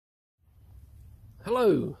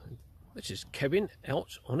Hello, this is Kevin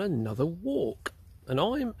out on another walk, and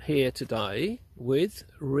I'm here today with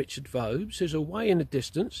Richard Vobes, who's away in the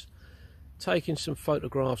distance taking some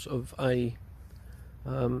photographs of a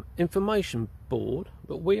information board,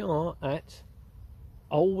 but we are at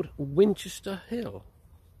Old Winchester Hill,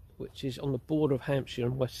 which is on the border of Hampshire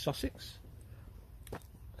and West Sussex,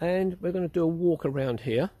 and we're going to do a walk around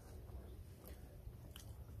here.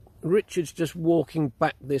 Richard's just walking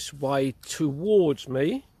back this way towards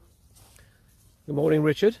me. Good morning,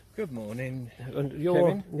 Richard. Good morning, And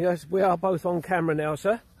Kevin. Yes, we are both on camera now,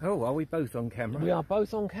 sir. Oh, are we both on camera? We are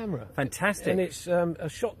both on camera. Fantastic. And it's a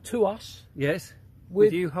shot to us. Yes,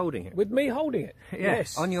 with you holding it. With me holding it.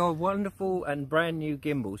 Yes. On your wonderful and brand new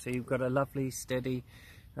gimbal, so you've got a lovely, steady,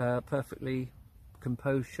 perfectly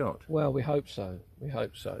composed shot. Well, we hope so. We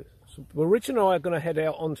hope so. Well, Richard and I are going to head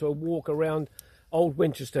out onto a walk around Old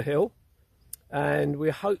Winchester Hill, and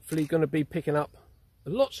we're hopefully going to be picking up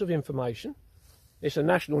lots of information. It's a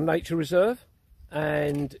national nature reserve,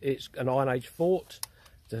 and it's an Iron Age fort.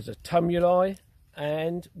 There's a tumuli,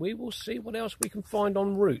 and we will see what else we can find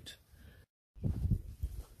en route.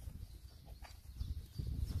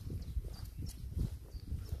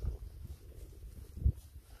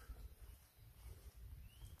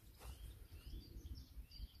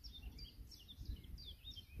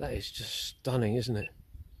 That is just stunning, isn't it?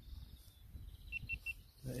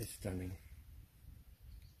 That is stunning.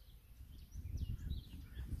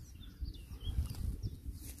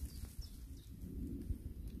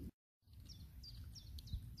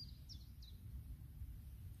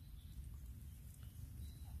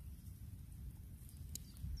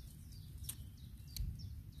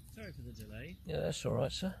 Sorry for the delay. Yeah, that's all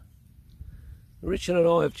right, sir. Richard and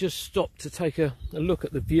I have just stopped to take a look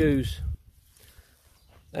at the views.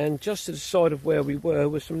 And just to the side of where we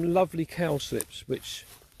were some lovely cowslips, which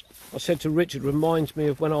I said to Richard reminds me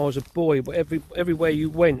of when I was a boy. Everywhere you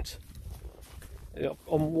went,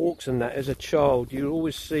 on walks and that as a child, you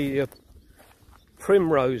always see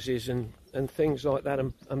primroses and things like that,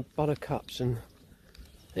 and buttercups, and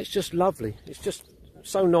it's just lovely. It's just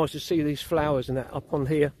so nice to see these flowers and that up on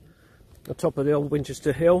here, on top of the Old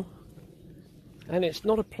Winchester Hill. And it's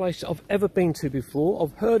not a place I've ever been to before.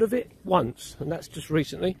 I've heard of it once, and that's just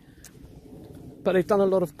recently. But they've done a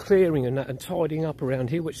lot of clearing and that and tidying up around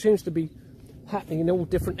here, which seems to be happening in all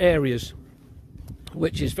different areas,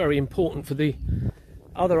 which is very important for the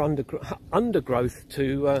other undergrowth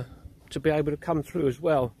to be able to come through as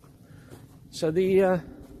well. So the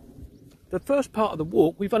first part of the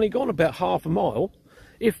walk, we've only gone about half a mile,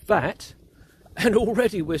 if that, and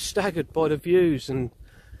already we're staggered by the views and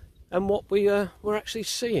what we're actually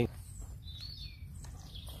seeing.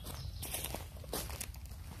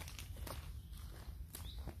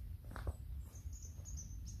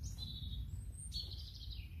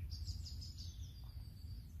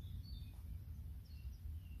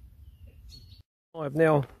 I've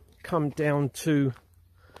now come down to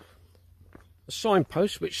a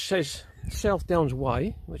signpost which says South Downs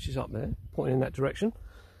Way, which is up there, pointing in that direction,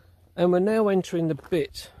 and we're now entering the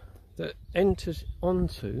bit that enters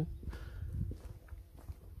onto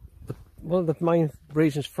one of the main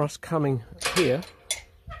reasons for us coming here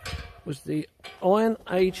was the Iron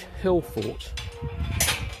Age Hill Fort.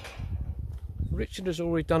 Richard has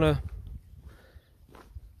already done a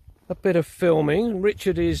bit of filming.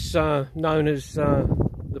 Richard is known as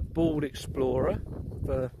the Bald Explorer,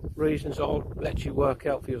 for reasons I'll let you work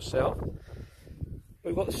out for yourself.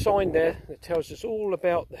 We've got the sign there that tells us all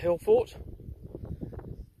about the hill fort,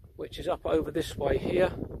 which is up over this way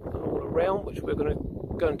here and all around, which we're going to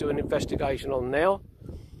go and do an investigation on now.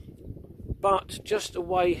 But just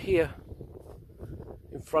away here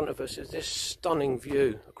in front of us is this stunning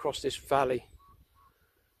view across this valley,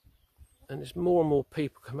 and there's more and more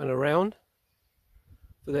people coming around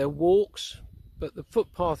for their walks. But the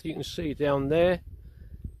footpath you can see down there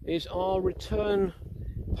is our return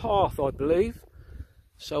path, I believe.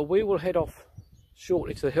 So we will head off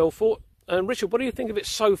shortly to the hill fort. And Richard, what do you think of it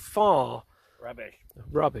so far? Rubbish.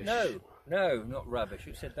 Rubbish. No, not rubbish.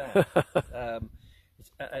 Who said that?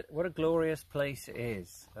 What a glorious place it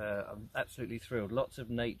is. I'm absolutely thrilled. Lots of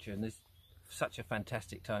nature, and there's such a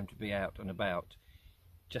fantastic time to be out and about.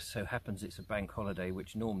 Just so happens it's a bank holiday,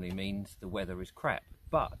 which normally means the weather is crap.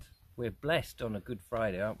 But we're blessed on a Good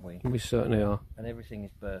Friday, aren't we? We certainly are. And everything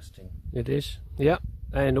is bursting. It is, yeah.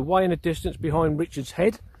 And away in the distance behind Richard's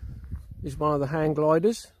head is one of the hang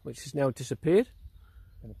gliders, which has now disappeared.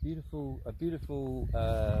 And a beautiful, what do you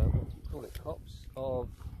call it, copse of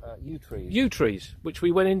yew trees. Yew trees, which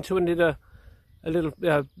we went into and did a little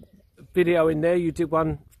video in there. You did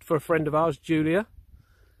one for a friend of ours, Julia.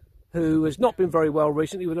 who has not been very well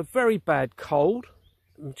recently with a very bad cold.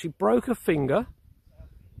 She broke her finger,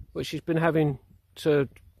 which she's been having to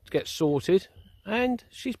get sorted, and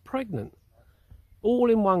she's pregnant. All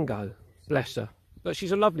in one go, bless her. But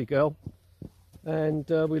she's a lovely girl, and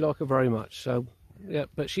we like her very much. So, yeah,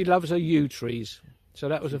 but she loves her yew trees. So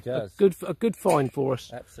that was a good find for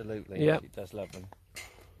us. Absolutely, yeah. She does love them.